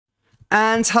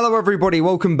And hello everybody,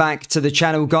 welcome back to the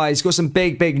channel, guys. Got some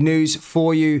big news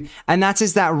for you, and that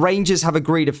is that Rangers have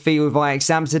agreed a fee with Ajax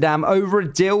Amsterdam over a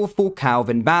deal for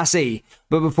Calvin Bassey.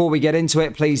 But before we get into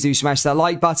it, please do smash that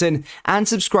like button and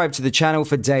subscribe to the channel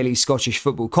for daily Scottish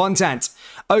football content.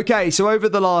 Okay, so over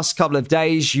the last couple of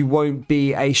days, you won't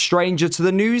be a stranger to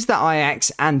the news that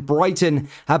Ajax and Brighton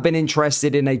have been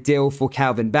interested in a deal for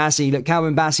Calvin Bassey. Look,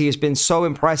 Calvin Bassey has been so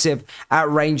impressive at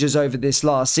Rangers over this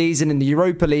last season in the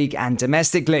Europa League and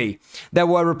domestically. There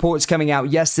were reports coming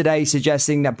out yesterday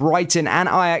suggesting that Brighton and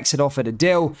Ajax had offered a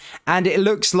deal, and it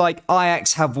looks like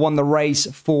Ajax have won the race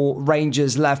for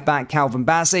Rangers left-back Calvin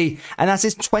Bassey, and that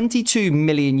is 22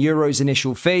 million euros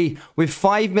initial fee with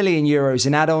 5 million euros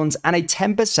in add-ons and a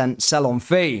 10% sell-on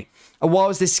fee.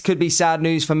 Whilst this could be sad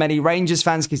news for many Rangers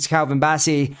fans because Calvin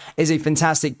Bassey is a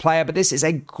fantastic player, but this is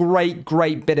a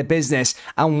great bit of business,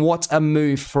 and what a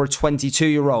move for a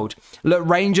 22-year-old. Look,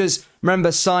 Rangers,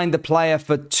 remember, signed the player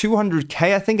for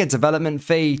 200k, I think a development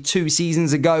fee 2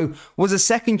 seasons ago, was a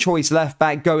second choice left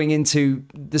back going into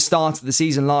the start of the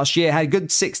season last year, had a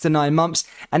good 6 to 9 months,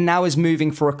 and now is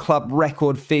moving for a club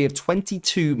record fee of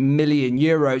 22 million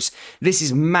euros. This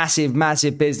is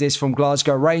massive business from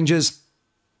Glasgow Rangers.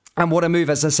 And what a move,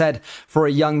 as I said, for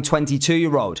a young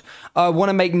 22-year-old. I want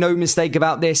to make no mistake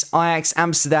about this. Ajax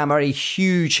Amsterdam are a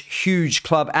huge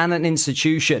club and an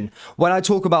institution. When I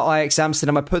talk about Ajax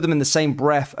Amsterdam, I put them in the same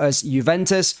breath as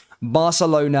Juventus,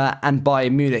 Barcelona and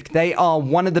Bayern Munich. They are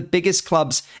one of the biggest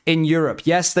clubs in Europe.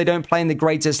 Yes, they don't play in the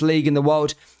greatest league in the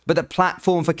world, but the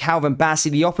platform for Calvin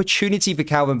Bassey, the opportunity for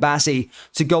Calvin Bassey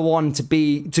to go on to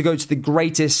go to the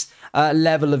greatest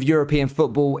level of European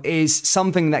football is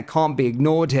something that can't be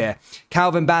ignored here.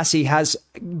 Calvin Bassey has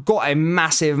got a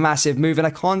massive move, and I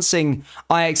can't sing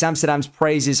Ajax Amsterdam's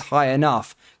praises high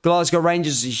enough. Glasgow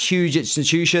Rangers is a huge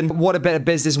institution. What a bit of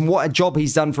business and what a job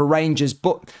he's done for Rangers.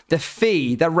 But the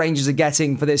fee that Rangers are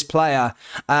getting for this player,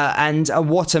 and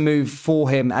what a move for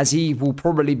him, as he will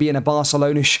probably be in a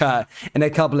Barcelona shirt in a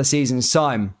couple of seasons'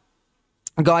 time.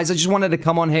 Guys, I just wanted to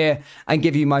come on here and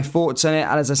give you my thoughts on it.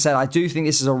 And as I said, I do think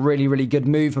this is a really good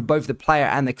move for both the player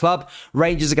and the club.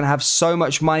 Rangers are going to have so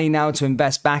much money now to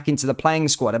invest back into the playing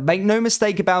squad. And make no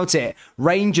mistake about it,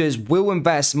 Rangers will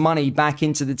invest money back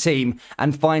into the team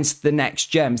and find the next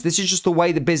gems. This is just the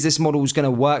way the business model is going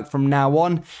to work from now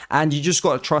on. And you just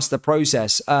got to trust the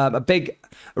process. A big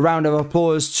round of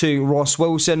applause to Ross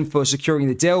Wilson for securing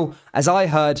the deal. As I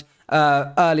heard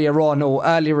earlier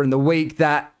in the week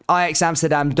that Ajax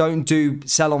Amsterdam don't do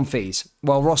sell-on fees.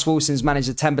 Well, Ross Wilson's managed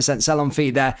a 10% sell-on fee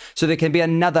there, so there can be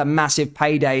another massive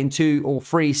payday in 2 or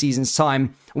 3 seasons'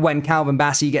 time when Calvin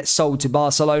Bassey gets sold to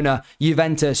Barcelona,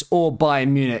 Juventus, or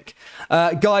Bayern Munich.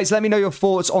 Guys, let me know your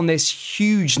thoughts on this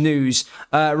huge news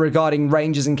regarding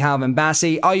Rangers and Calvin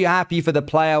Bassey. Are you happy for the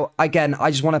player? Again,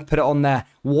 I just want to put it on there.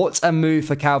 What a move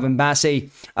for Calvin Bassey.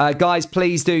 Guys,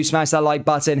 please do smash that like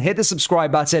button, hit the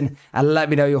subscribe button, and let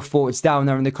me know your thoughts down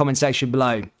there in the comment section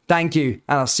below. Thank you,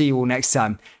 and I'll see you all next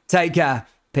time. Take care.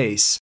 Peace.